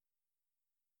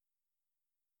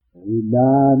Sự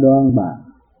đa đoan bàn,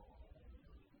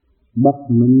 bất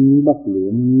minh bất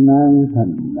luyện nan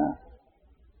thành đạt.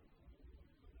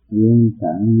 Nguyên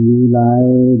trạng Như Lai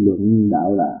luận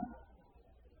đạo đàn.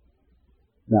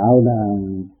 Đạo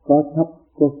đàn có thấp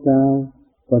có cao,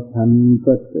 có thanh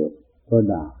có trượt, có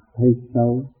đạt hay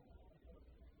sâu.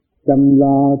 Chăm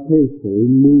lo thế sự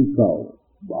mưu cầu,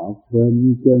 bỏ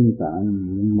quên chân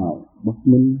tạng nhiệm màu bất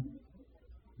minh.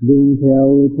 Đương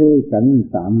theo thế cảnh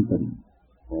tạm tình,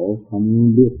 khổ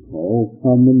không biết khổ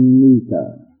khó minh như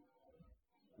trời.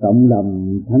 Cộng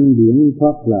đồng thanh điển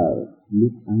thoát lời,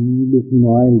 biết ăn biết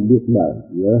nói biết đời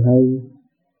dở hay.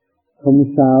 Không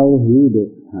sao hiểu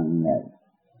được hàng ngày,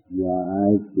 do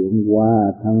ai chuyển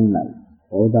qua thân này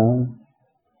khổ đau.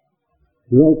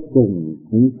 Rốt cùng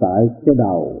cũng tại cái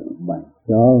đầu bày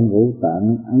cho ngũ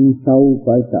tạng ăn sâu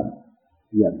cõi trầm,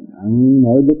 dần ăn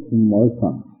mỗi lúc mỗi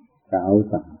phần, cao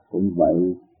tầng cũng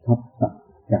vậy, thấp tầng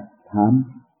càng tham.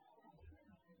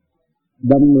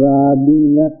 Đâm ra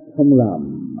biến ngắt không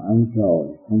làm, ăn rồi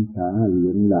không xả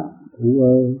luyện làm thú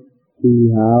ơi.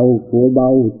 Khi hào của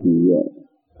bao trì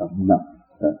cộng đồng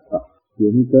thật Phật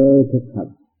chuyển cơ thực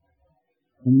hành.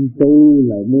 Không tu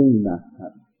lại muốn đạt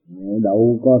thành, nghe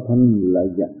đâu có thanh lại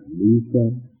dành đi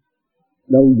xem.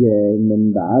 Đâu về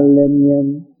mình đã lên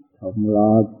nhem, không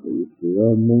lo tự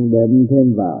sửa muốn đem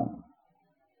thêm vào.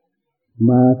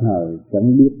 Ma thời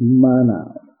chẳng biết ma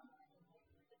nào,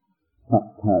 Phật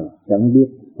thời chẳng biết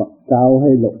Phật cao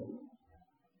hay lục.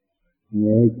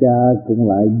 Nghe cha cũng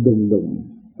lại đùng đùng,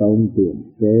 tôn tiền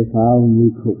kê phao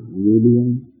như khùng như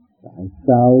điên. Tại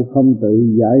sao không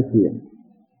tự giải thiện,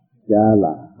 cha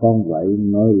là con vậy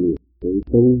nói liệt tự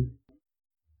tu.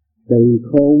 Từ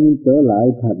khôn trở lại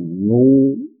thành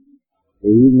ngu,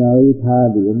 ý nơi tha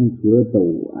điện cửa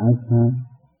tù ái xa.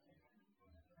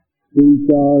 Tuy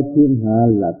cho thiên hạ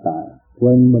là tài,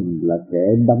 quên mình là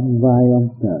kẻ đóng vai ông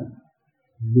trời.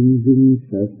 Run run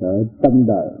sợ sợ tâm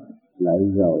đời,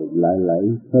 lại rồi lại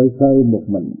lấy khơi khơi một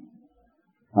mình.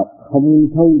 Học không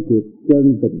thấu triệt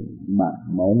chân tình, mà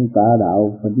mộng cả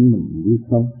đạo phỉnh mình đi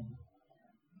không.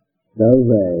 Trở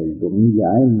về luận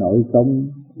giải nội công,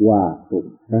 hòa cùng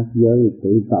các giới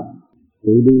tự tập,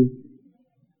 tự đi.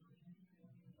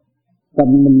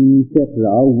 Tâm minh xét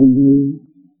rõ quy nghi,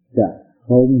 cả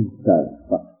khôn trời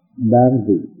Phật đang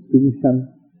vì chúng sanh.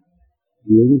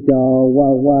 Diễn cho qua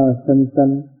qua sanh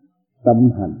sanh, tâm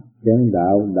hành chánh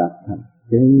đạo đạt thành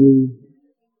chánh như.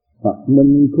 Phật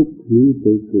minh khúc hiểu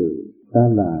tự cười, ta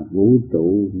là vũ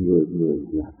trụ người người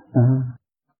là ta.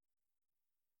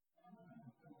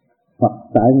 Phật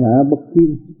tại ngã bất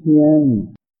kim nhan,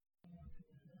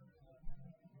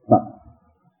 Phật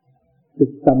tức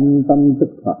tâm, tâm tức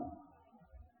Phật.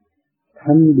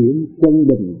 Thanh điển quân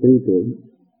bình tư tưởng,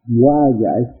 hóa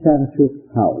giải sang suốt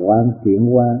hào quang chuyển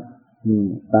hóa.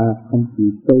 Nhưng ta không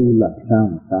chịu tu làm sao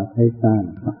mà ta thấy ta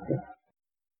là Phật được.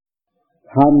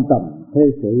 Tham tầm thế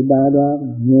sự đa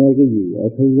đoan, nghe cái gì ở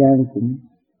thế gian cũng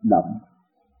động,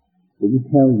 cũng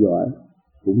theo dõi,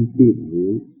 cũng tìm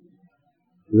hiểu.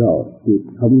 Rồi tìm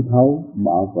không thấu,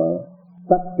 bỏ vợ.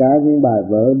 Tất cả những bài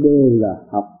vở đều là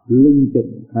học linh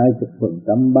trình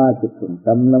 20%,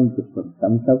 30%, 50%,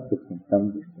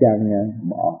 60% trang ngang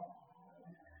bỏ.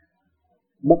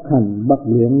 Bất hành bất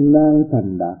luyện nan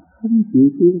thành đạt, không chịu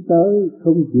tiến tới,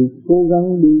 không chịu cố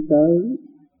gắng đi tới,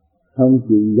 không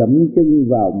chịu dẫm chân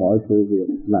vào mọi sự việc,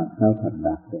 làm sao thành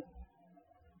đạt được.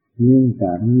 Nguyên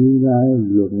trạng Như Lai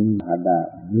luận hạ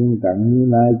đạt, nguyên trạng Như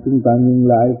Lai chúng ta nguyên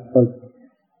lai có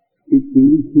cái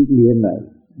chữ thiên địa này,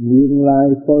 nguyên lai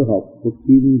phối hợp của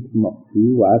kim mộc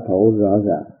thủy hỏa thổ rõ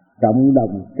ràng, cộng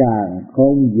đồng càn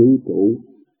khôn vũ trụ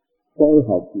phối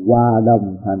hợp hòa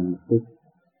đồng thành một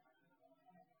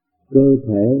cơ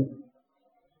thể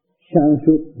sáng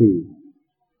suốt thì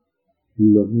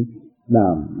luận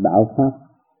đàm đạo pháp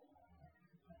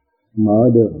mở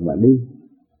đường mà đi.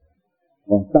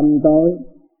 Còn tâm tối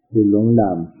thì luận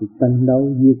đàm sự tranh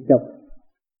đấu giết chóc,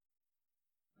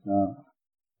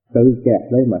 tự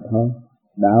kẹt đấy mà thôi.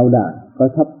 Đạo đàn có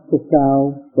thấp có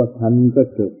cao, có thanh có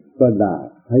trực, có đà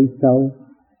thấy sâu.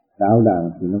 Đạo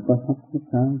đàn thì nó có thấp có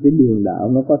cao, cái đường đạo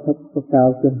nó có thấp có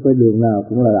cao, chứ không phải đường nào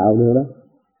cũng là đạo được đó.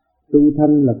 Tu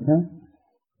thanh là khác,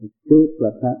 trước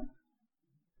là khác,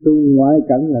 tu ngoại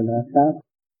cảnh là khác,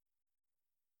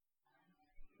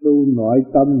 tu nội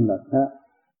tâm là khác,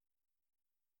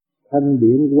 thanh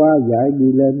điển hóa giải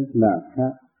đi lên là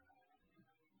khác.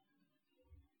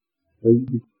 Vì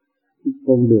cái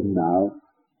con đường đạo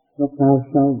nó cao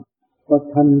sâu, có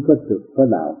thanh có trực có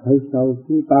đạo thấy sâu.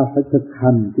 Chúng ta phải thực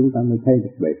hành chúng ta mới thấy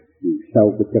được bề chiều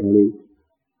sâu của chân lý.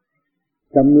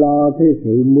 Chăm lo thế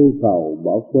sự mưu cầu,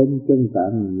 bỏ quên chân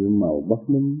tạng nhiệm màu bất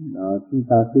minh. Chúng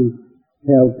ta cứ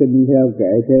theo kinh, theo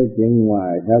kệ, theo chuyện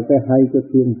ngoài, theo cái hay của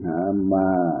thiên hạ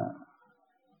mà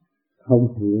không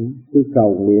hiểu. Cứ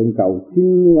cầu nguyện cầu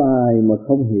xin hoài mà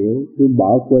không hiểu, cứ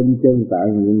bỏ quên chân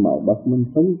tạng nhiệm màu bất minh,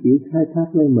 sống chỉ khai thác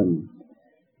lấy mình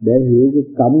để hiểu cái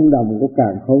cộng đồng của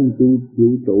càn khôn vũ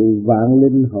trụ vạn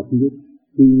linh hợp nhất.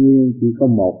 Tuy nhiên chỉ có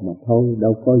một mà thôi,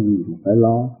 đâu có gì mà phải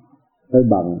lo, phải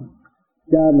bận.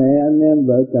 Cha mẹ anh em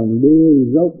vợ chồng đều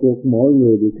rốt cuộc mỗi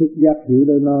người đều thức giác hiểu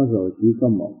lấy nó rồi, chỉ có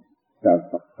một trời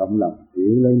Phật cộng đồng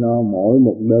hiểu lấy nó, mỗi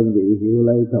một đơn vị hiểu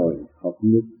lấy thôi, hợp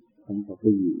nhất, không có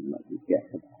cái gì mà bị kẹt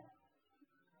hết.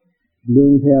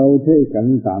 Nương theo thế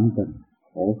cảnh tạm tình,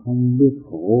 khổ không biết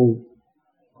khổ,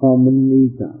 kho minh y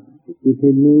trời, cứ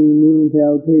thế nương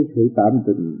theo thế sự tạm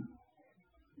tình.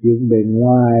 Chuyện bề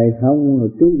ngoài không rồi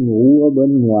cứ ngủ ở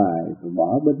bên ngoài rồi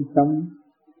bỏ bên trong,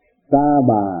 ta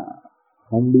bà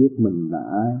không biết mình là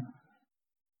ai.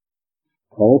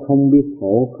 Khổ không biết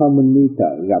khổ, khó minh đi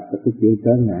trời, gặp cái chuyện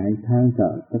trở ngại than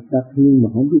trời trách đất, nhưng mà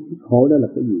không biết cái khổ đó là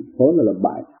cái gì. Khổ đó là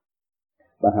bài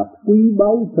học quý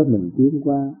báu cho mình tiến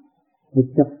qua. Phải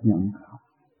chấp nhận học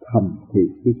thầm thì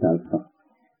cái trời Phật,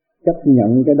 chấp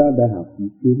nhận cái đó để học mình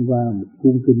tiến qua một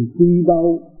cuốn kinh quý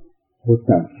báu của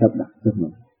trời sắp đặt cho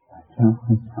mình. Tại sao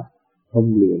không học,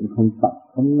 không luyện, không tập,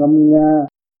 không ngâm nga,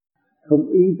 không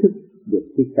ý thức được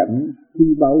cái cảnh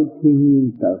quý báu thiên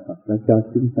nhiên trời Phật đã cho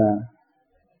chúng ta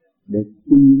để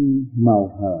tiên màu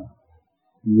hờ,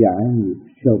 giải nghiệp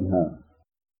sồn hờ.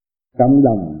 Cộng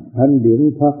đồng thanh điển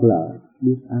thoát lời,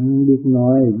 biết ăn, biết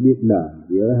nói, biết đời,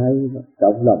 giữa hay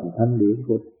cộng đồng thanh điển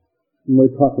của mới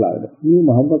thoát lời được. Nhưng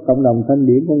mà không có cộng đồng thanh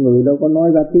điển, con người đâu có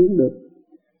nói ra tiếng được,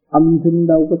 âm thanh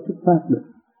đâu có xuất phát được.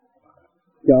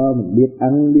 Cho mình biết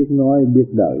ăn, biết nói, biết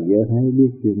đời, giữa hay,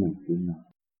 biết chuyện này chuyện nào,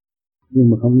 nhưng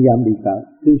mà không dám đi tới,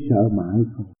 cứ sợ mãi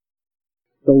thôi.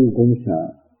 Tu cũng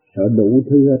sợ, sợ đủ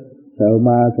thứ hết, sợ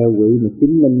ma, sợ quỷ, mà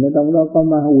chính mình ở trong đó có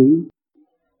ma quỷ.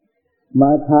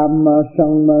 Ma tham, ma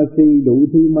sân, ma si, đủ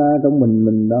thứ ma trong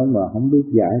mình đó mà không biết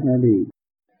giải nó đi,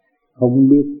 không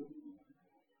biết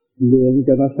luyện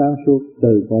cho nó sáng suốt,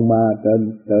 từ con ma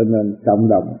trở nên cộng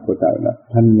đồng của trời đất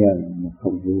thanh nhân mà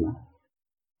không hiểu.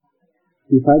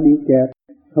 Thì phải biết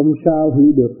kẹt, không sao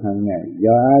hiểu được hàng ngày,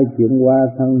 do ai chuyển qua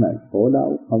thân này khổ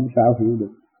đau, không sao hiểu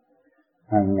được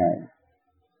hàng ngày.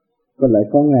 Có lại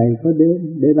có ngày có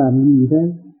đêm để làm gì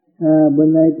thế?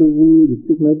 Bên đây tôi vui,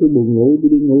 chút nữa tôi buồn ngủ, tôi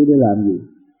đi ngủ để làm gì?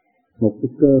 Một cái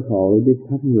cơ hội để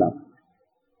thanh lập.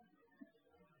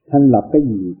 Thanh lập cái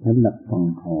gì? Thanh lập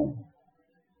phần hồn.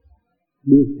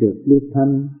 Biết được, biết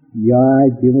thanh, do ai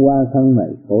chuyển qua thân này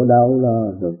khổ đau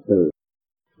lo, rồi từ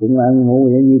cũng ăn ngủ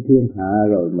vậy như thiên hạ,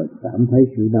 rồi mình cảm thấy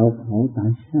sự đau khổ.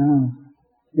 Tại sao?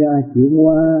 Do ai chuyển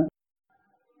qua?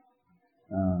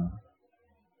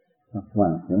 Phật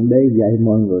Hoàng Thượng Đế dạy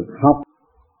mọi người học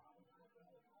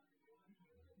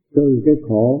từ cái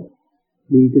khổ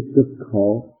đi tới cực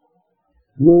khổ,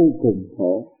 vô cùng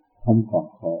khổ, không còn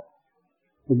khổ.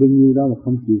 Có bao nhiêu đó mà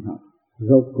không chịu học,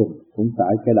 rốt cùng cũng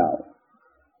tại cái đầu.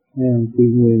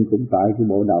 Quy nguyên cũng tại cái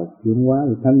bộ đầu chuyển hóa,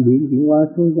 rồi thanh điển chuyển hóa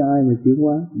xuống cho ai mà chuyển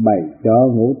hóa? Bày cho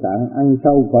ngũ tạng ăn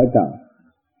sâu cõi trần,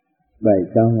 bày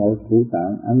cho ngũ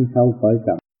tạng ăn sâu cõi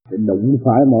trần để đụng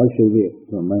phải mọi sự việc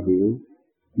rồi mới hiểu.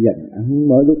 Dành ăn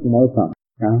mỗi lúc mỗi phần,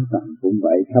 cao tầng cũng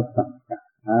vậy, thấp tầng càng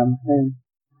tham thêm.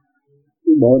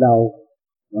 Cái bộ đầu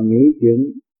mà nghĩ chuyện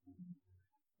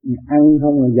ăn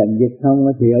không là giành giật không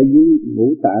thì ở dưới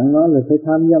ngũ tạng nó là phải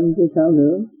tham dâm chứ sao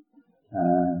nữa.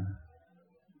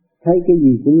 Thấy cái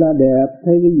gì cũng là đẹp,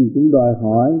 thấy cái gì cũng đòi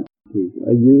hỏi, thì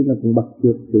ở dưới nó cũng bắt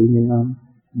chước chủ nhân âm.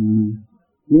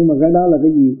 Nhưng mà cái đó là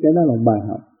cái gì? Cái đó là bài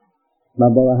học. Mà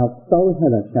bài học tối hay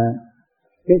là sáng?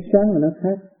 Cái sáng là nó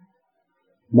khác.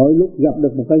 Mỗi lúc gặp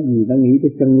được một cái gì nó nghĩ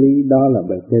tới chân lý, đó là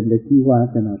bề trên để chi hóa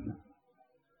cho nó.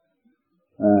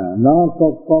 Nó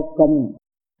có công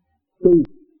tu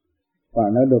và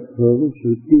nó được hưởng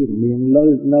sự triền miên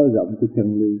nới rộng của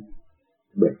chân lý,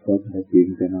 bề trên để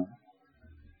chuyện cho nó.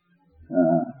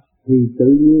 Thì tự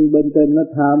nhiên bên trên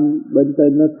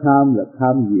nó tham là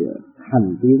tham gì?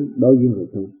 Hành tiến đối với người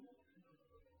tu,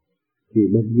 thì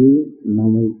bên dưới nó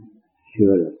mới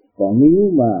sửa được. Còn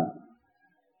nếu mà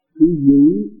cứ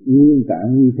giữ nguyên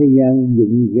trạng như thế gian,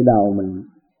 dựng cái đầu mình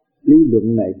lý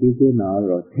luận này kia nọ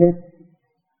rồi thét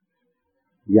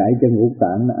dạy cho ngũ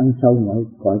tạng nó ăn sâu mỗi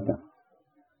cõi trần,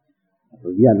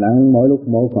 rồi dành ăn mỗi lúc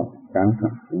mỗi phần, càng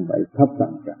phần cũng vậy, thấp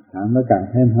tầng càng nó càng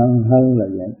thêm hơn là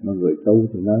vậy. Mà người tu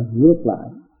thì nó ngược lại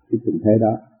cái tình thế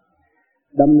đó,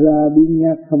 đâm ra biếng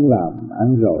nhác không làm,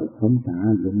 ăn rồi không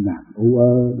trả, luận đàm u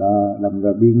ơ đó, đâm ra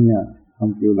biếng nhác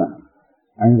không chịu làm,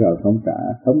 ăn rồi không trả,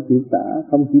 không chịu trả,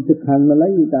 không chịu thực hành mà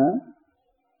lấy gì trả.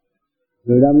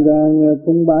 Rồi đâm ra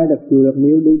cúng bái đặt chùa đặt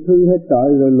miếu đủ thứ hết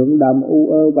trọi, rồi luận đàm u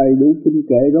ơ bày đủ kinh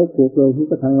kệ, rốt cuộc rồi không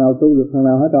có thằng nào tu được thằng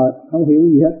nào hết rồi, không hiểu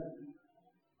gì hết.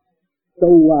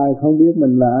 Tu hoài không biết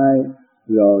mình là ai,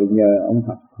 rồi nhờ ông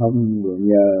Phật không, rồi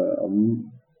nhờ ông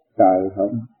trời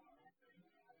không,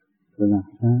 rồi làm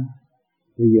sao?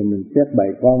 Bây giờ mình xét bày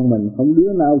con mình, không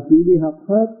đứa nào chịu đi học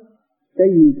hết. Cái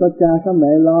gì có cha có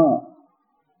mẹ lo.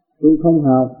 Tôi không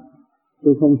học,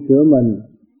 tôi không sửa mình,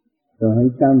 rồi hãy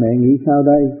cha mẹ nghĩ sao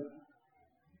đây?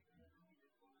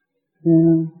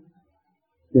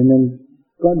 Cho nên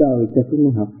có đời cho chúng nó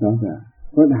học rõ ràng,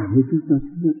 có đạo chúng ta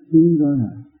tiến rõ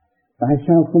ràng. Tại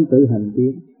sao không tự hành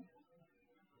tiến?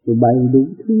 Rồi bày đủ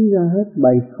thứ ra hết,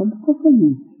 bày không có cái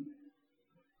gì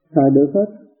xài được hết.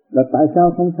 Là tại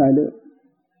sao không xài được?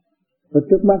 Và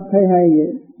trước mắt thấy hay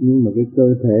vậy, nhưng mà cái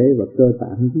cơ thể và cơ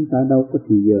tạng chúng ta đâu có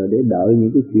thì giờ để đợi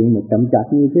những cái chuyện mà chậm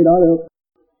chạp như thế đó được.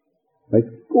 Phải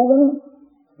cố gắng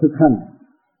thực hành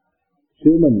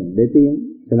sửa mình để tiến,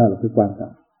 cái đó là cái quan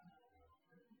trọng.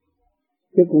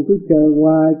 Chứ còn cứ chờ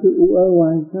hoài, cứ ú ớ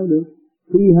hoài sao được?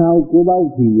 Phi hao của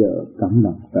bao thì giờ cảm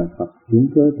động tại Phật chuyển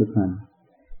cơ thực hành.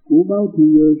 Của báo thì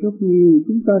giờ rất nhiều,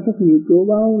 chúng ta rất nhiều của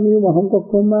báo. Nếu mà không có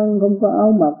cơm ăn, không có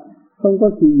áo mặc, không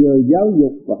có thì giờ giáo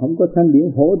dục và không có thanh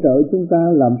điển hỗ trợ chúng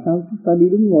ta, làm sao chúng ta đi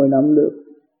đứng ngồi nằm được?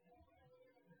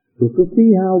 Rồi cái phí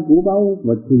hao của báo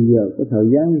và thì giờ cái thời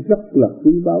gian rất là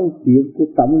quý báu. Chuyện của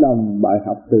cộng đồng, bài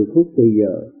học từ phút từ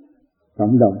giờ,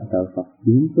 cộng đồng trợ Phật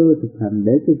chuyển cơ thực hành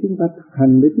để cho chúng ta thực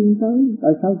hành để tiến tới.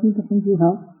 Tại sao chúng ta không chịu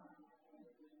học?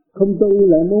 Không tu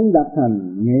lại muốn đạt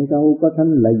thành, nghe đâu có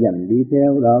thanh lại dành đi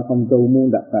theo đó. Không tu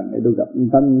muốn đạt thành để tôi gặp ông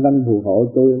Thanh phù hộ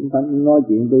tôi, ông Thanh nói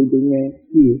chuyện tôi nghe.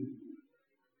 Gì?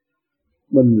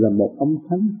 Mình là một ông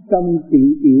Thánh, trăm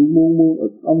triệu muôn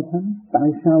ức ông Thánh.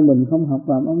 Tại sao mình không học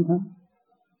làm ông Thánh?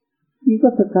 Chỉ có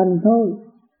thực hành thôi.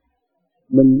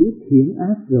 Mình biết thiện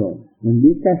ác rồi, mình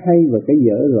biết cái hay và cái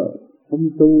dở rồi. Không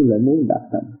tu lại muốn đạt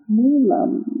thành, muốn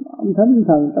làm ông Thánh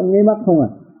thần trong nháy mắt không à?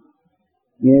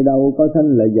 Nghe đâu có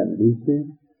thanh lại dành đi xem.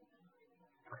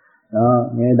 Đó,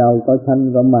 nghe đâu có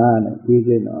thanh có ma này kia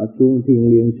kia nọ xuống thiên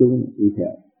liêng xuống đi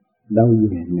theo. Đâu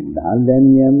về mình đã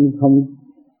đem nhem không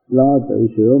lo tự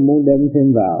sửa, muốn đem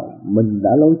thêm vào. Mình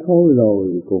đã lối thôi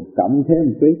rồi, còn cộng thêm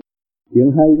một chút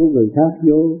chuyện hay của người khác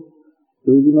vô.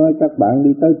 Tôi nói các bạn đi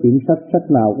tới tiệm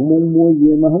sách nào cũng muốn mua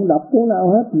gì mà không đọc cuốn nào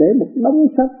hết. Để một đống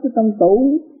sách ở trong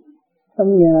tủ,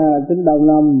 trong nhà, trên đầu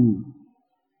nằm,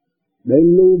 để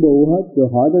lưu bù hết, rồi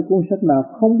hỏi tới cuốn sách nào,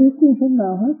 không biết cuốn sách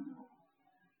nào hết.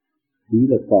 Chỉ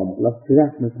là còn một lớp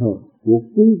rác nữa thôi. Của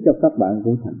quý cho các bạn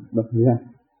cũng thành lớp rác,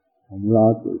 không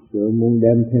lo tự sửa, muốn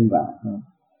đem thêm vào.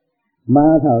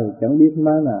 Ma thời chẳng biết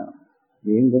ma nào,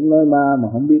 miệng cũng nói ma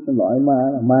mà không biết cái loại ma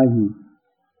là ma gì.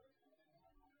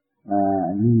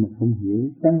 Nhưng mà không hiểu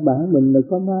căn bản mình là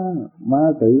có ma.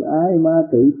 Ma tự ái, ma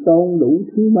tự tôn, đủ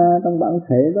thứ ma trong bản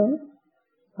thể đó.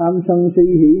 Tham sân si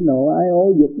hỉ nộ ái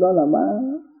ố dục đó là ma.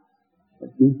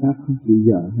 Chúng ta không chịu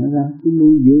dời nó ra, cứ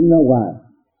nuôi dưỡng nó hoài.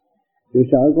 Rồi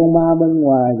sợ con ma bên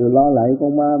ngoài, rồi lo lại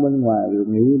con ma bên ngoài, rồi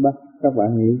nghĩ bắt các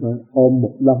bạn nghĩ coi, ôm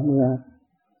một đống ra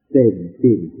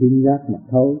tìm thiên giác mà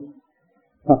thôi.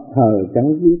 Phật thờ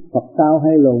chẳng biết Phật cao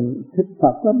hay lùn, thích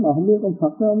Phật lắm mà không biết ông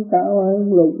Phật đó ông cao hay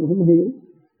ông lùn, không hiểu.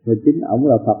 Rồi chính ông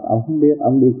là Phật, ông không biết,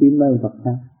 ông đi kiếm nơi Phật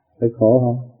sao, phải khổ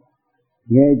không?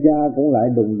 Nghe cha cũng lại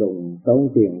đùng tốn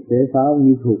tiền tế pháo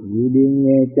như thuộc như điên.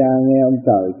 Nghe cha nghe ông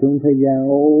trời xuống thế gian,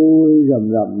 ôi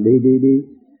rầm đi.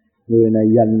 Người này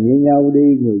giành với nhau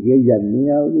đi, người kia giành với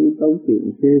nhau đi, tốn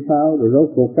tiền tế pháo. Rồi rốt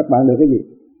cuộc các bạn được cái gì?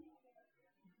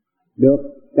 Được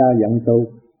cha dặn tu,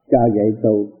 cha dạy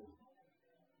tu.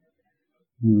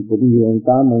 Cũng như ông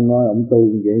ta muốn nói ông tu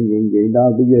vậy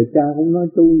đó. Bây giờ cha cũng nói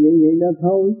tu vậy đó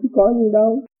thôi, chứ có gì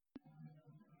đâu.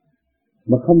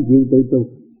 Mà không chịu tự tu.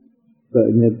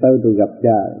 Rồi người tôi gặp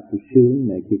cha, tôi sướng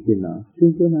này kia nọ.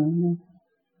 Sướng chỗ nào nữa?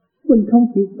 Mình không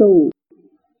chịu tu.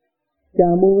 Cha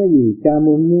muốn cái gì? Cha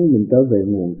muốn mình trở về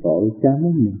nguồn cội. Cha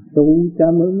muốn mình tu.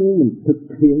 Cha mới muốn mình thực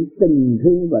hiện tình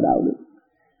thương và đạo đức.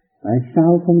 Tại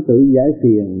sao không tự giải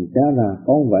phiền? Cha là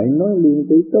con vậy nói liền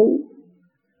tự tu.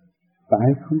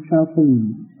 Tại không sao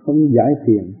không giải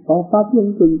phiền? Có pháp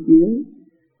luân thường chuyển,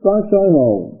 có soi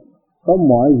hồn, có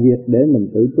mọi việc để mình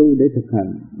tự tu để thực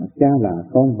hành. Mà cha là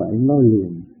con vậy nói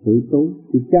liền tự tu.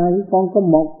 Thì cha với con có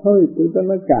một thôi, tôi cho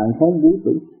nó càng không vũ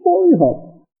trụ phối hợp,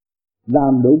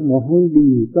 làm đủ mọi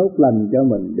điều tốt lành cho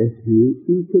mình để hiểu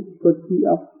ý thức, có trí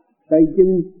óc, tay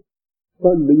chân,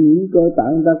 có những cơ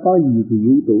tạng ta có gì thì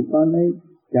vũ trụ có nấy.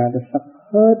 Cha đã sắp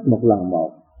hết một lần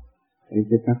một để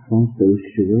cho các con tự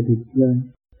sửa đi lên.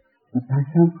 Mà tại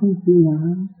sao không chịu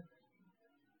làm?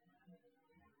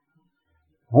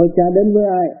 Hỏi cha đến với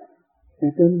ai? cha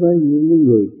đến với những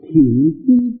người thiện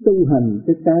chí tu hành,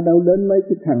 chứ cha đâu đến mấy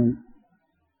cái thằng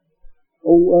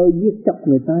u ơ giết chóc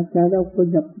người ta, cha đâu có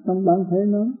nhập trong bản thể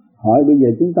nó. Hỏi bây giờ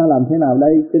chúng ta làm thế nào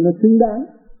đây cho nó xứng đáng?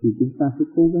 Thì chúng ta phải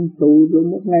cố gắng tu, rồi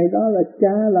một ngày đó là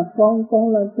cha là con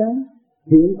là cha.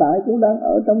 Hiện tại cũng đang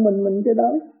ở trong mình cái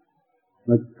đó,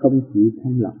 mà không chịu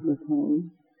thanh lọc đó thôi.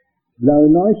 Lời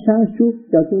nói sáng suốt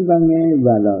cho chúng ta nghe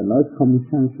và lời nói không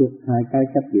sáng suốt, hai cái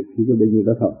cách biệt chỉ có bao nhiêu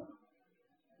đó thôi.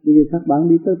 Bây giờ các bạn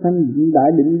đi tới thanh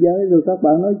đại định giới rồi các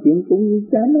bạn nói chuyện cũng như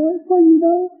cha nói, có gì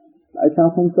đâu. Tại sao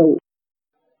không tu?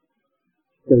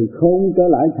 Từ khôn trở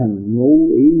lại thành ngu,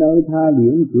 ý nơi tha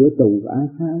điển cửa tù ai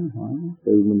sáng hỏi.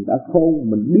 Từ mình đã khôn,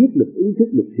 mình biết được, ý thức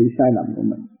được sự sai lầm của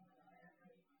mình,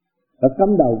 và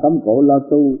cắm đầu cắm cổ lo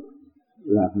tu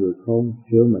là người khôn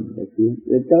sửa mình để tiến.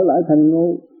 Để trở lại thành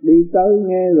ngu, đi tới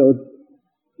nghe rồi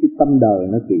cái tâm đời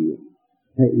nó kỳ,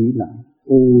 thấy ý lại.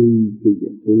 Ôi bây giờ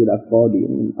tôi đã có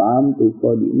điện 8, tôi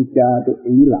có điện cha, tôi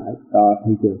ý lại. Đó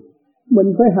thấy chưa?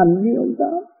 Mình phải hành như ông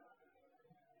Tám.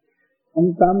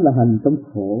 Ông Tám là hành trong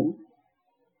khổ,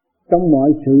 trong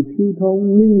mọi sự thiếu thốn,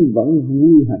 nhưng vẫn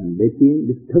vui hành để tiến,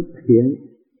 để thực hiện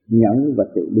nhẫn và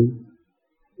từ bi.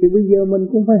 Thì bây giờ mình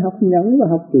cũng phải học nhẫn và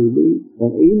học từ bi.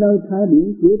 Còn ý nơi tha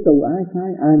điển cửa tù ai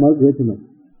khai? Ai mở cửa cho mình?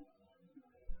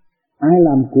 Ai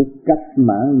làm cuộc cách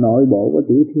mạng nội bộ của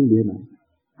tiểu thiên địa này?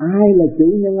 Ai là chủ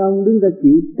nhân ông đứng ra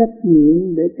chịu trách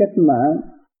nhiệm để cách mạng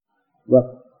và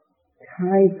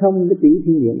khai thông cái tiểu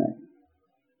thiên địa này,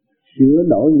 sửa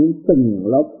đổi những từng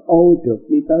lớp ô trượt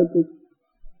đi tới cái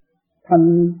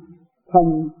thanh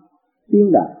thông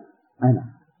tiến đại? Ai làm?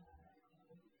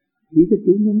 Chỉ có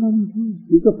chủ nhân ông thôi,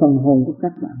 chỉ có phần hồn của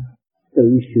các bạn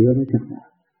tự sửa nó chắc là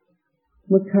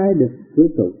mới khai được cửa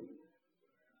tù.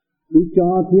 Tôi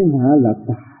cho thiên hạ là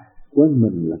tài, quên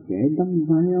mình là kẻ đóng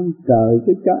vai ông trời.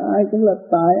 Cái cho ai cũng là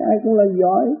tài, ai cũng là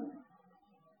giỏi.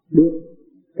 Được,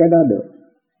 cái đó được,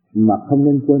 mà không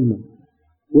nên quên mình.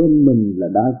 Quên mình là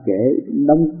đã kẻ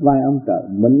đóng vai ông trời.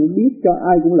 Mình biết cho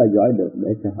ai cũng là giỏi được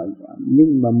để cho họ giỏi,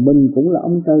 nhưng mà mình cũng là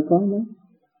ông trời con nữa.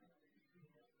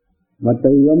 Mà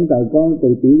từ ông trời con,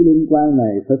 từ tiểu liên quan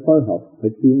này phải phối hợp,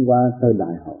 phải tiến qua tới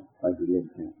đại hội, phải đi lên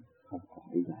theo, không còn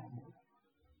đi lại.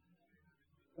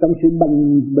 Trong sự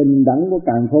bình đẳng của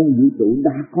càn khôn vũ trụ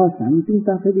đã có sẵn, chúng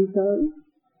ta phải đi tới.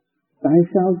 Tại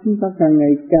sao chúng ta càng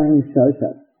ngày càng sợ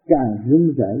sệt, càng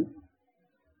run rẩy,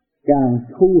 càng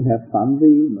thu hẹp phạm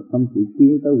vi mà không chịu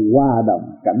tiến tới hòa đồng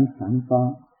cảnh sẵn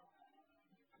có?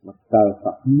 Mà trời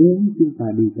Phật muốn chúng ta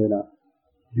đi tới đó.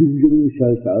 Run run sợ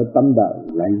sợ tâm đời,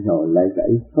 lại rồi lại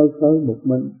dậy khơi khơi một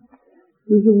mình.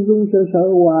 Cứ run run sợ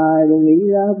sợ hoài rồi nghĩ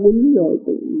ra quýnh rồi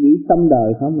tự nghĩ tâm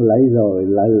đời không, lại rồi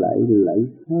lại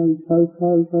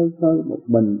khơi một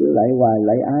mình, cứ lại hoài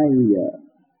lại ai bây giờ?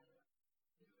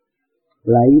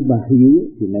 Lại mà hiểu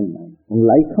thì nên lại, còn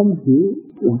lại không hiểu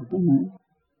là cái này.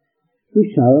 Cứ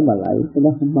sợ mà lại cái đó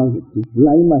không bao giờ hiểu.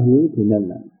 Lại mà hiểu thì nên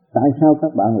lại. Tại sao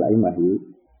các bạn lại mà hiểu?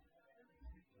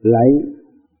 Lại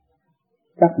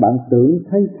các bạn tưởng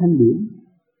thấy thanh điển,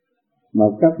 mà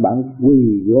các bạn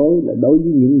quỳ gối là đối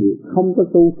với những người không có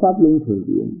tu pháp luân thường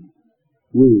chuyển.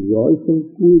 Quỳ gối xuống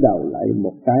cúi đầu lại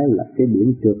một cái là cái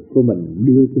điển trượt của mình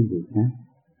đưa cho người khác.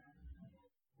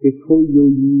 Cái khối vô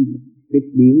vi, cái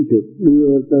điển trượt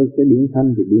đưa tới cái điển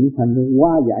thanh, thì điển thanh nó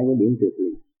hóa giải cái điển trượt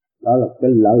liền. Đó là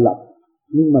cái lợi lộc.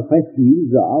 Nhưng mà phải hiểu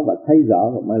rõ và thấy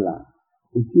rõ rồi mới làm.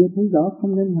 Thì chưa thấy rõ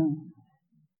không nên làm.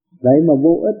 Vậy mà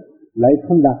vô ích, lại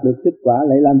không đạt được kết quả,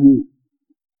 lại làm gì?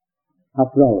 Học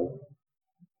rồi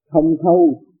không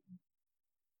thâu,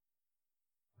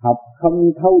 học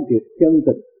không thâu triệt chân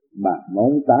tịch, mà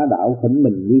món tả đạo khỉnh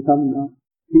mình như không đó.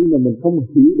 Khi mà mình không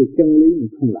hiểu được chân lý mình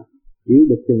không làm, hiểu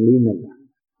được chân lý mình làm.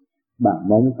 Bà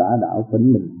mong tả đạo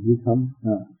khỉnh mình như không.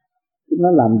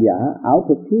 Nó làm giả ảo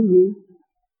thuật thiếu gì?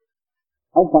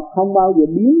 Ông Phật không bao giờ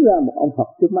biến ra một ông Phật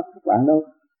trước mắt các bạn đâu.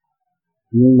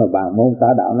 Nhưng mà bà môn tả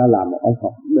đạo nó làm một ông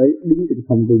Phật để đứng trên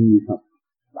không trung như Phật.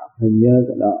 Bạn phải nhớ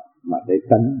cái đó mà để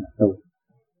tránh mà tu.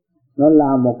 Nó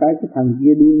làm một cái thằng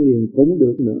kia điên liền cũng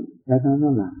được nữa, cái đó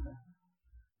nó làm.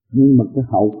 Nhưng mà cái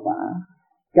hậu quả,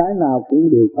 cái nào cũng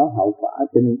đều có hậu quả,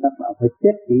 cho nên các bạn phải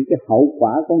xét kỹ cái hậu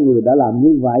quả của người đã làm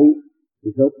như vậy,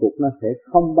 thì số cuộc nó sẽ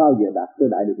không bao giờ đạt tới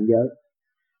đại định giới.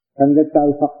 Thành ra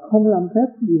trời Phật không làm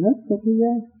phép gì hết cho thế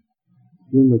gian,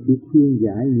 nhưng mà chỉ khuyên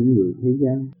giải những người thế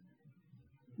gian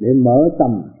để mở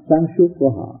tầm sáng suốt của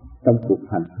họ trong cuộc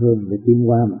hành hương để tiến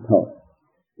qua mà thôi.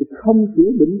 Thì không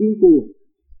chữa bệnh điên cuồng,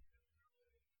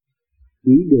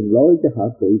 chỉ đường lối cho họ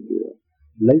tự chữa,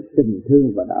 lấy tình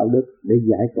thương và đạo đức để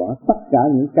giải tỏa tất cả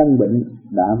những căn bệnh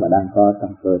đã và đang có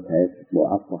trong cơ thể bộ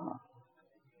óc của họ.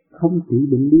 Không chỉ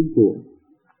bệnh điên cuồng,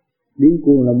 Điên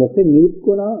cuồng là một cái nghiệp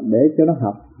của nó để cho nó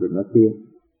học rồi nó tiến,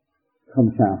 không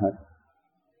sao hết.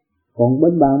 Còn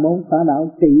bên bàn môn phá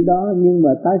đạo trị đó nhưng mà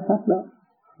tái phát đó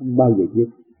không bao giờ giết.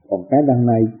 Còn cái đằng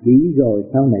này chỉ rồi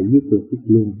sau này giết được giết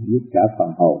luôn, giết cả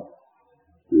phần hồn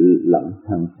lẫn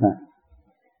thân xác.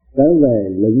 Trở về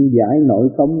luận giải nội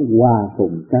công hòa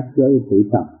cùng các giới tự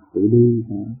tập tự đi.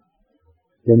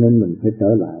 Cho nên mình phải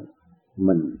trở lại,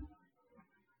 mình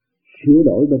sửa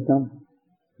đổi bên trong,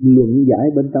 luận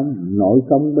giải bên trong, nội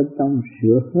công bên trong,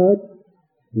 sửa hết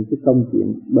những cái công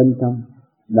chuyện bên trong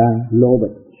đang lô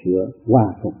bịch, sửa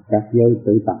hòa phục các giới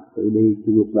tự tập tự đi.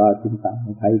 Thì lúc đó chúng ta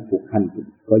mới thấy cuộc hành trình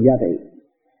có giá trị.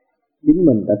 Chính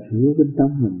mình đã sửa bên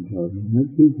trong mình rồi mình mới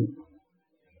thấy được.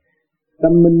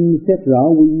 Tâm minh xét rõ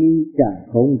quy nghi trà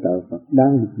khôn trợ Phật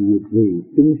đang được vì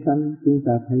chúng sanh. Chúng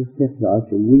ta thấy xét rõ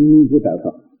sự quy nghi của trợ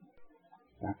Phật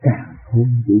là cả khôn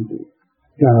vũ trụ.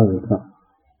 Trời Phật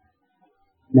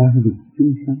đang vì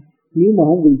chúng sanh. Nếu mà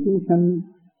không vì chúng sanh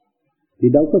thì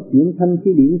đâu có chuyển thanh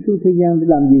khí điển xuống thế gian để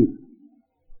làm gì?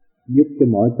 Giúp cho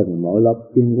mỗi tầng mỗi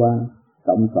lớp tiến hóa,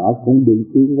 tổng cỏ cũng được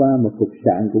tiến hóa, mà cục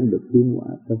sạn cũng được tiến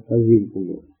hóa, cho riêng cũng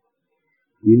được.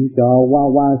 Chuyển cho hoa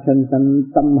hoa xanh xanh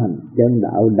tâm hành chân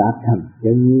đạo đạt thành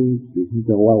chân như, chuyển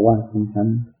cho hoa hoa xanh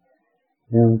xanh.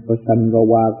 Có xanh có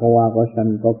hoa có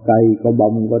xanh, có cây có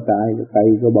bông có trái, có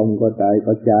cây có bông có trái,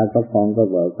 có cha có con có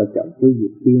vợ có chồng, cứ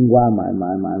việc tiến hóa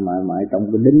mãi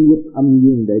trong cái đính giúp âm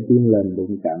dương để tiến lên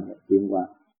đụng chạm và tiến hóa.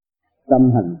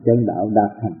 Tâm hành chân đạo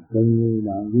đạt thành chân như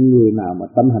đó. Những người nào mà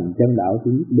tâm hành chân đạo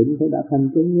thì nhất định phải đạt thành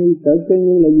chân như. Trở chân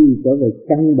như là gì? Trở về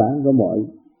căn bản của mọi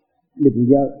định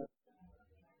giới,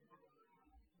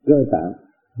 cơ tạng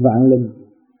vạn linh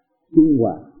tiến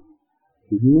hóa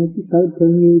thì mới tới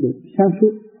chân như được sáng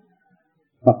suốt.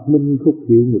 Phật minh khúc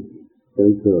hiệu nghịch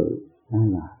tự cười, ta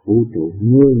là vũ trụ,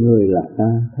 người người là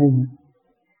ta, thấy không?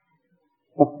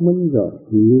 Phật minh rồi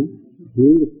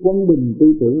hiểu được quân bình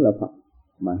tư tưởng là Phật,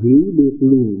 mà hiểu được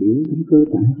luồng điển trong cơ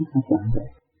tạng của các bạn rồi,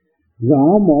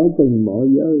 rõ mỗi từng mỗi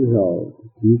giới rồi,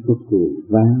 chỉ có cười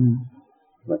vang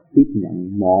và tiếp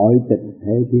nhận mọi tình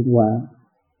thế tiến hóa.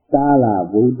 Ta là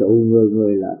vũ trụ, người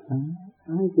người là ta,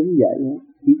 ai cũng vậy.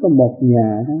 Chỉ có một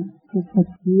nhà đó, không phải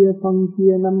phân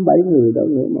chia 5-7 người đó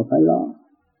nữa mà phải lo.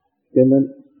 Cho nên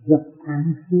rất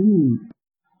an心,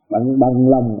 bằng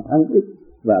lòng ăn ít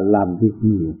và làm việc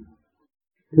nhiều,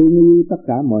 thương yêu tất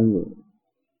cả mọi người,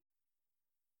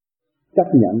 chấp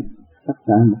nhận tất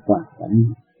cả một hoàn cảnh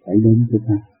phải đến với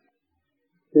ta.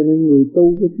 Cho nên người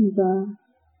tu của chúng ta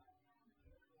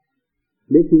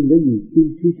để tìm cái gì?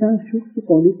 Tìm sự sáng suốt, chứ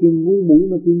còn để tìm ngu muội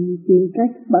mà tìm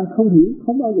cách bạn không hiểu,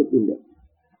 không bao giờ tìm được.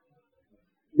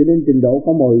 Cho nên trình độ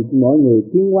của mọi người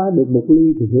tiến hóa được 1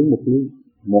 ly thì hưởng 1 ly,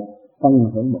 1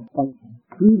 phân hưởng 1 phân.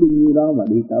 Cứ bao nhiêu đó mà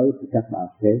đi tới thì các bạn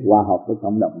sẽ hòa hợp với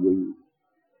cộng đồng gì.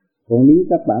 Còn nếu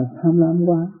các bạn tham lam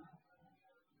quá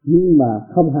nhưng mà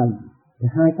không hành thì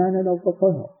hai cái nó đâu có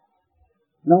phối hợp.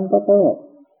 Nó không có phối hợp.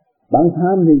 Bạn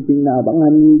tham thì chừng nào bạn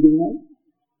hành nhiều chừng ấy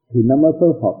thì nó mới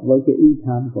phối hợp với cái ý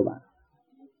tham của bạn.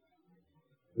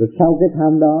 Rồi sau cái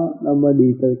tham đó nó mới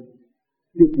đi tới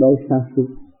tuyệt đối sáng suốt.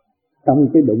 Trong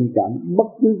cái đụng chạm bất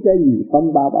cứ cái gì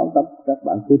phong ba bão táp, các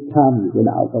bạn cứ tham về cái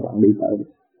đạo các bạn đi tới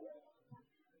được.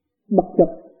 Bất chấp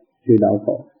sự đau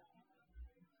khổ,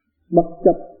 bất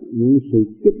chấp những sự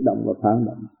kích động và phản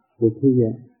động của thế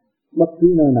gian, bất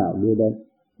cứ nơi nào đưa đến,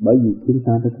 bởi vì chúng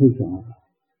ta đã thấy rõ.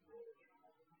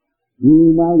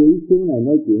 Nhiều ma quỷ xuống này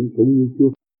nói chuyện cũng như Chúa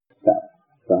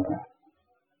sợ.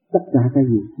 Tất cả cái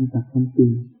gì chúng ta không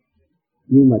tin,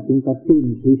 nhưng mà chúng ta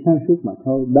tìm sự sáng suốt mà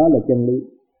thôi, đó là chân lý.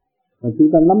 Và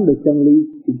chúng ta nắm được chân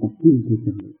lý, chúng ta tin theo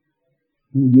chân lý,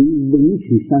 giữ vững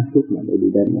sự sáng suốt là để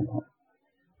đi đến mà thôi.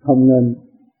 Không nên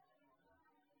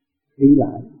ý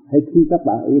lại, hay khi các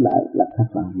bạn ý lại là các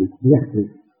bạn bị gạt đi,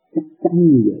 chắc chắn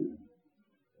như vậy.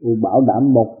 Tôi bảo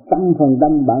đảm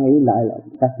 100% bạn ý lại là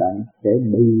các bạn sẽ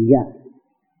bị gạt.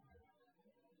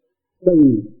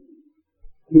 Từ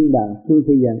thiên đàng xuống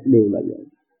thế gian đều là vậy.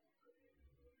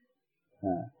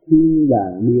 Thiên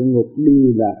đàng địa ngục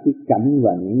đều là cái cảnh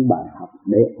và những bài học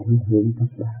để ảnh hưởng các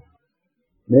bạn,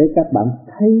 để các bạn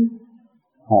thấy,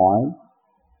 hỏi,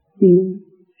 tin,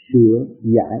 sửa,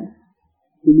 giải.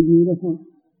 Tôi đi như đó thôi.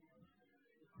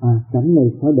 Cảnh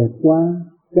này sao đẹp quá,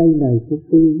 cây này sao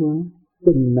tươi quá,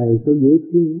 tình này sao dễ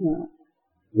thương quá.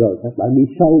 Rồi các bạn đi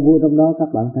sâu vô trong đó, các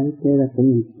bạn thấy thế ra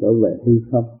cũng trở về hư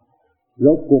không.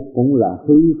 Rốt cuộc cũng là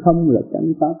hư không là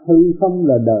chánh pháp, hư không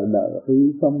là đời,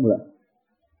 hư không là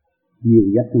nhiều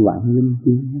dắt vạn linh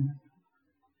tiến.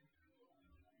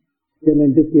 Cho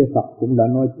nên trước kia Phật cũng đã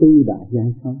nói tứ đại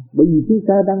giai không. Bởi vì chúng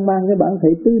ta đang mang cái bản thể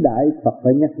tứ đại, Phật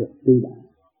phải nhắc được tứ đại.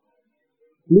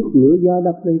 nước lửa gió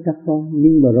đất đây các con,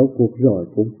 nhưng mà rốt cuộc rồi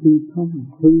cũng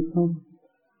hư không,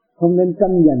 không nên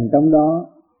tranh giành trong đó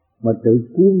mà tự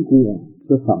cuốn cuồng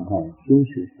cái phần hồn xuống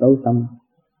sự tối tâm,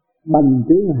 bành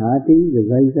trướng hạ trí rồi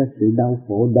gây ra sự đau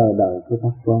khổ đời đời của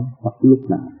các con, hoặc lúc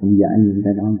nào cũng giải những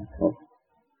cái đó mà thôi.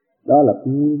 Đó là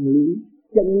cái nguyên lý,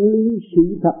 chân lý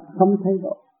sự thật không thay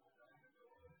đổi.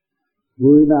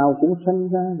 Người nào cũng sanh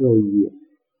ra rồi diệt,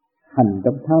 hành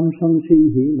trong tham sân si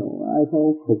hỉ nộ ai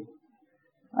thô khục,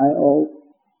 ai ố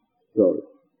rồi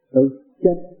tới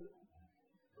chết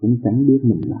cũng chẳng biết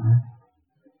mình là ai.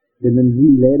 Cho nên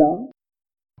vì lẽ đó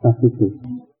ta phải sửa,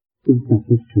 chúng ta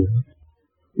phải sửa,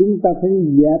 chúng ta phải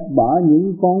dẹp bỏ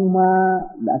những con ma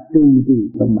đã trụ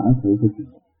trì trong bản thể của chúng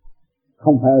ta,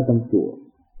 không phải ở trong chùa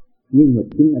nhưng mà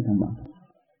chính ở trong bản thể.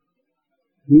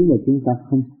 Nếu mà chúng ta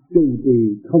không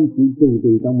chỉ trụ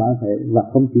trì trong bản thể và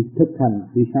không chịu thực hành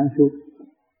sự sáng suốt,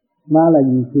 ma là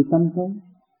gì? Sự tâm thôi.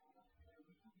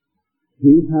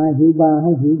 Hiểu 2, hiểu 3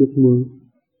 không hiểu được 10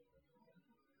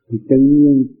 thì tự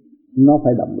nhiên nó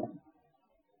phải động loạn.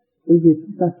 Bây giờ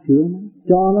chúng ta sửa nó,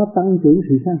 cho nó tăng trưởng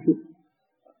sự sáng suốt.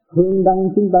 Hương đăng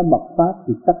chúng ta bộc phát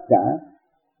thì tất cả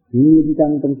những linh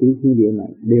căn trong tiểu thiên địa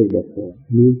này đều được hưởng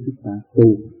nếu chúng ta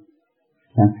tu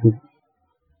sáng suốt.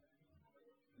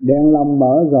 Đèn lòng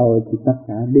mở rồi thì tất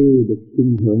cả đều được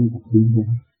chung hưởng và tiến hóa.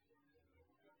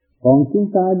 Còn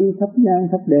chúng ta đi thắp nhang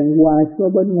thắp đèn hoài ở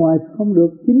bên ngoài không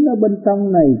được, chính ở bên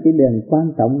trong này cái đèn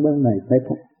quan trọng bên này phải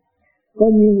có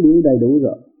nhiên liệu đầy đủ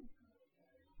rồi.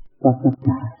 Và tất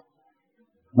cả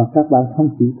mà các bạn không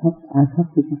chịu thắp, ai thắp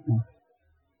cho các bạn?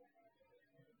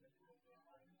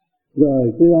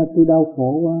 Rồi tôi đau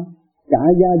khổ quá, cả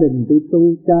gia đình tôi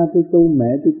tu, cha tôi tu,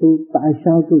 mẹ tôi tu, tại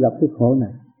sao tôi gặp cái khổ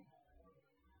này?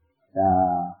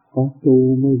 Có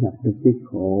tu mới gặp được cái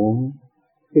khổ.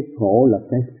 Cái khổ là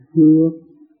cái phước,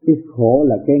 cái khổ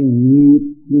là cái nghiệp,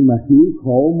 nhưng mà hiểu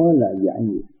khổ mới là giải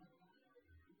nghiệp.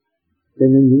 Cho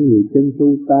nên những người chân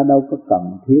tu ta đâu có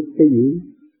cần thiết cái gì,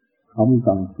 không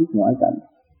cần thiết ngoại cảnh,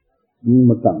 nhưng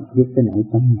mà cần thiết cái nội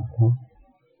tâm mà thôi.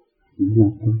 Chỉ là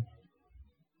thôi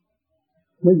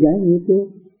mới giải nghiệp được.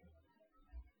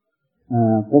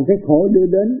 Còn cái khổ đưa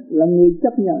đến là người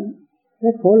chấp nhận.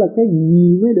 Cái khổ là cái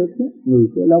gì mới được chứ? Người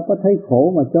đâu có thấy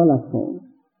khổ mà cho là khổ.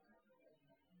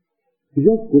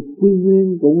 Rốt cuộc quy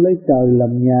nguyên cũng lấy trời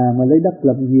làm nhà mà lấy đất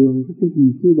làm giường, cái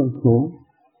gì chứ bằng khổ.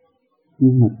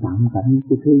 Nhưng mà tạm cảnh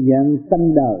của thế gian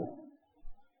sanh đời,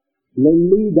 lấy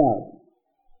lý đời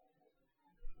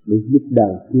để giúp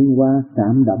đời tiến qua,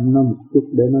 cảm động nó một chút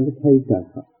để nó thấy trời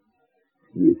Phật.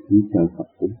 Vì khi trời Phật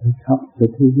cũng phải khóc cho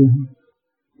thế gian,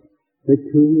 phải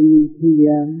thương yêu thế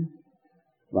gian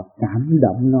và cảm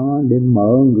động nó để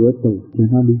mở ngửa tù cho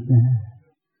nó đi ra.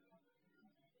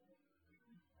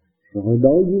 Rồi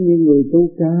đối với những người tu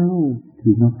cao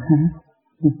thì nó khác,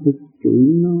 nó sẽ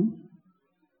chửi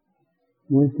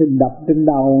nó sẽ đập trên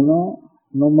đầu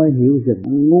nó mới hiểu rằng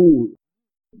nó ngu.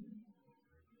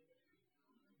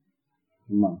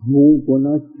 Mà ngu của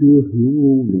nó chưa hiểu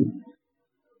ngu nữa,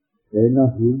 để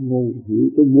nó hiểu ngu, hiểu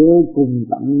tới vô cùng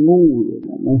tận ngu rồi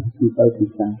nó chưa tới thì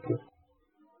sáng suốt.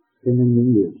 Cho nên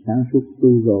những người sáng suốt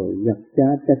tu rồi gặp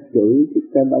cha chửi, chứ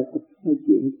ta đâu có nói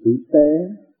chuyện tử tế.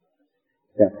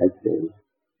 Cha phải chửi,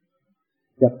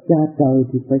 gặp cha trời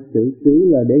thì phải chửi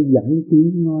là để dẫn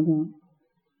tiến nó đó,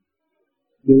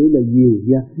 chửi là dìu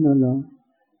dắt nó đó,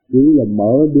 chửi là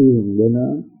mở đường cho nó,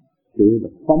 chửi là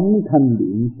phóng thanh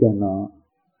điện cho nó,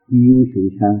 chiếu sự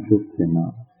sáng suốt cho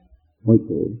nó mới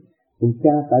chửi. Còn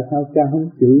cha tại sao cha không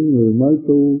chửi người mới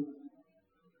tu,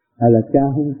 hay là cha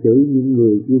không chửi những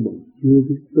người chưa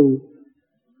biết tu?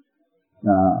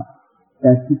 Cha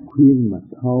chỉ khuyên mà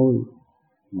thôi.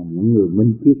 Mà những người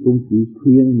minh triết cũng chỉ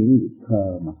khuyên những người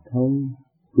khờ mà thôi.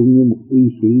 Cũng như một y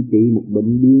sĩ trị một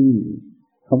bệnh điên,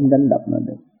 không đánh đập nó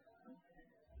được,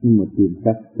 nhưng mà tìm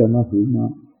cách cho nó hiểu nó.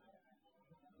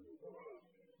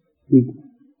 Thì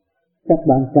các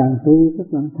bạn càng tu, các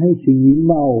bạn thấy sự nhiễm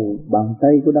màu, bàn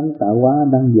tay của Đấng Tạo Hóa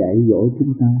đang dạy dỗ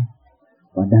chúng ta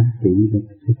và đang trị được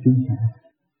cho chúng ta,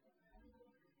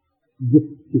 giúp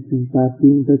cho chúng ta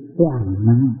tiến tới toàn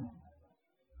năng.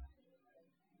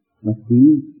 Mà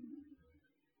chỉ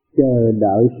chờ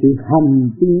đợi sự hành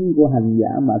tiến của hành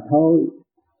giả mà thôi,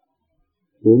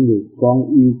 của người con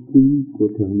yêu quý của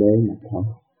Thượng Đế mà thôi.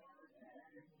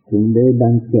 Thượng Đế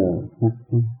đang chờ các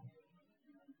con,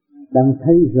 đang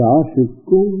thấy rõ sự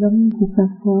cố gắng của các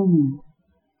con,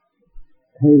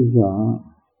 thấy rõ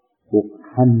cuộc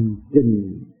hành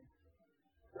trình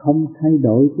không thay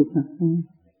đổi của các con,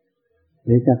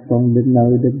 để các con đến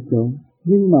nơi đến chỗ.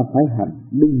 Nhưng mà phải hành,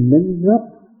 đừng nên gấp,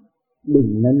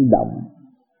 đừng nên động,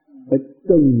 phải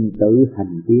từng tự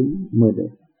hành tiến mới được.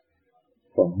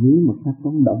 Còn nếu mà các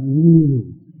con động nhiều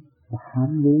và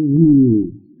ham muốn nhiều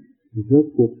thì rốt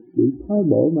cuộc chỉ thoái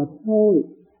bộ mà thôi.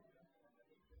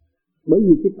 Bởi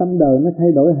vì cái tâm đời nó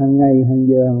thay đổi hàng ngày, hàng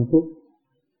giờ, hàng phút.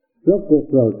 Rốt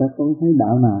cuộc rồi các con thấy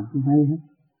đạo nào cũng hay hết.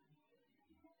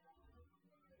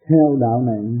 Theo đạo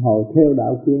này, hồi theo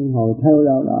đạo kia, hồi theo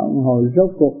đạo đó, hồi rốt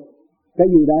cuộc cái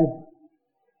gì đây?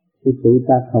 Cái tụi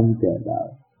ta không chờ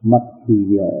đợi, mất thì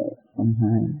giờ không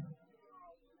hay,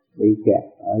 bị kẹt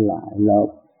ở lại lột.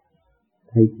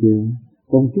 Thấy chưa?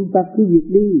 Còn chúng ta cứ việc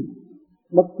đi,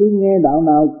 bất cứ nghe đạo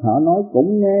nào họ nói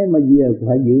cũng nghe, mà giờ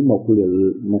phải giữ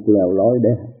một lèo lối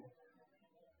để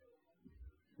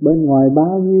bên ngoài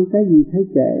bao nhiêu cái gì thấy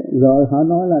kệ, rồi họ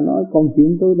nói là nói, còn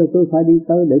chuyện tôi là tôi phải đi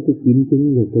tới để tôi kiểm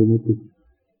chứng rồi tôi mới tin.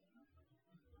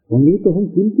 Còn nếu tôi không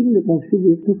kiểm chứng được một sự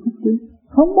việc tôi không tin,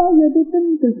 không bao giờ tôi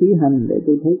tin. Tôi chỉ hành để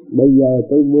tôi thấy bây giờ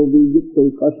tôi vô vi giúp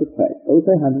tôi có sức khỏe, tôi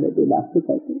phải hành để tôi đạt sức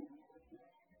khỏe.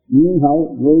 Nhưng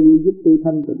hậu vô vi giúp tôi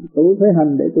thanh tịnh, tôi phải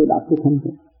hành để tôi đạt cái thanh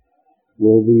tịnh.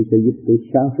 Vô vi sẽ giúp tôi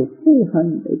sáng suốt, tôi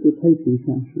hành để tôi thấy sự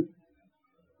sáng suốt.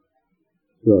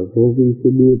 Rồi vô vi sẽ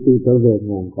đưa tôi trở về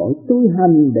nguồn cội, tôi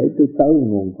hành để tôi tới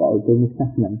nguồn cội, tôi mới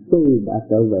xác nhận tôi đã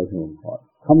trở về nguồn cội.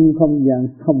 Không không gian,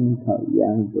 không thời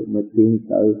gian, tôi mới tiến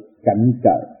tới cảnh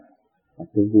trời và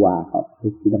tôi hòa hợp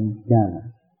với cái đấng Cha lại.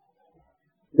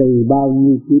 Từ bao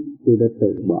nhiêu kiếp tôi đã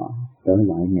từ bỏ, trở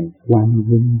lại ngày quang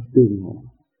vinh tương ngộ.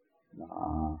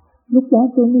 Đó, lúc đó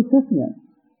tôi mới xác nhận.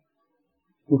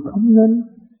 Tôi không nên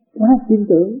quá tin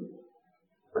tưởng,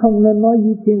 không nên nói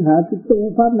với thiên hạ tôi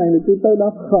tu pháp này là tôi tới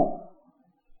đó, không.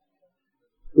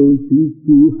 Tôi chỉ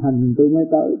chịu hành tôi mới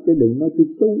tới, chứ đừng nói tôi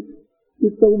tu.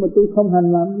 Tôi tu mà tôi không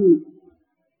hành làm gì.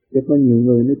 Chứ có nhiều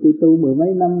người nói tôi tu 10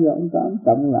 mấy năm rồi, ông Tám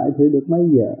cộng lại thử được mấy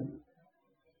giờ.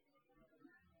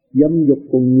 Dâm dục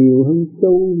còn nhiều hơn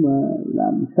tu mà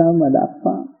làm sao mà đạt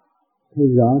pháp. Thấy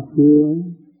rõ chưa?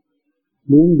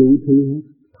 Muốn đủ thứ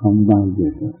không bao giờ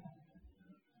được.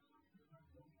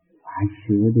 Phải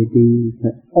sửa để đi,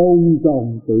 phải ôn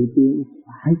tồn tự tiến,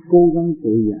 phải cố gắng tự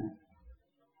giải.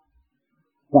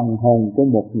 Phần hồn của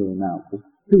một người nào cũng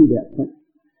tươi đẹp hết,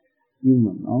 nhưng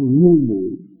mà nó ngu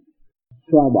muội,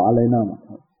 xóa bỏ lấy nó mà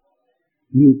thôi.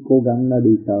 Như cố gắng nó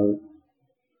đi tới,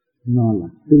 nó là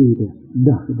tươi đẹp,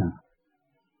 đỡ đỡ.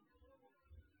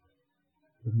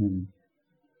 Cho nên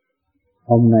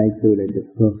hôm nay tôi lại được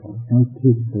cơ hội nói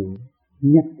thêm từ,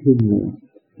 nhắc thêm nữa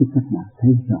cho các bạn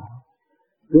thấy rõ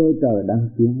cơ trời đang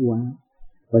tiến hóa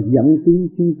và dẫn tiến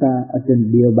chúng ta ở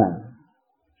trên địa bàn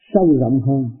sâu rộng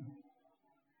hơn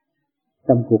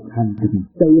trong cuộc hành trình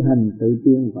tự hành tự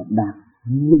tiến và đạt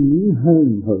vững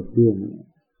hơn hồi xưa nữa.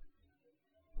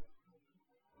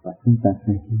 Và chúng ta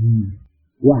sẽ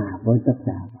hòa với tất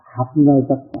cả, học nơi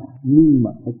tất cả, nhưng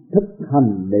mà phải thực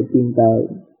hành để tiến tới,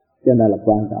 cho nên là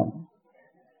quan trọng.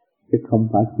 Chứ không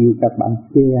phải kêu các bạn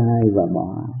chê ai và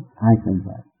bỏ ai không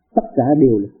phải. Tất cả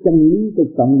đều là chân lý của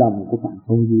cộng đồng của bạn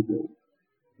không vũ trụ.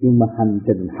 Nhưng mà hành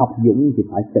trình học dũng thì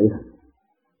phải tự hành.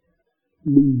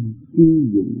 Bi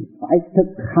chi dũng, phải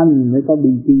thực hành mới có bi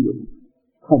chi dũng.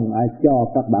 Không ai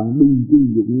cho các bạn bi chi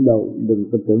dũng đâu, đừng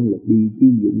có tưởng là bi chi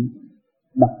dũng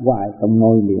đọc hoài trong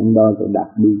ngôi miệng đó rồi đạt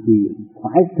bi chi dũng.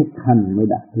 Phải thực hành mới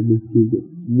đạt tới bi chi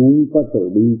dũng. Muốn có từ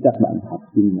bi các bạn học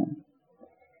kiên nhẫn.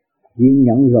 Kiên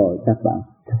nhẫn rồi các bạn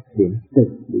thực hiện từ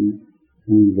bi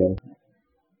vui vẻ.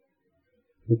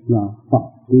 Lúc đó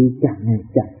Phật đi càng ngày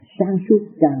càng sáng suốt,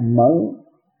 càng mở,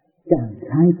 càng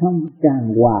khai thông,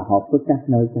 càng hòa hợp với các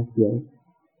nơi các giới.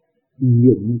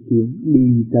 Dũng kiến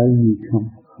đi tới như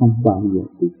không bao giờ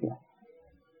tiếc cả.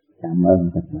 Cảm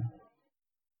ơn các bạn.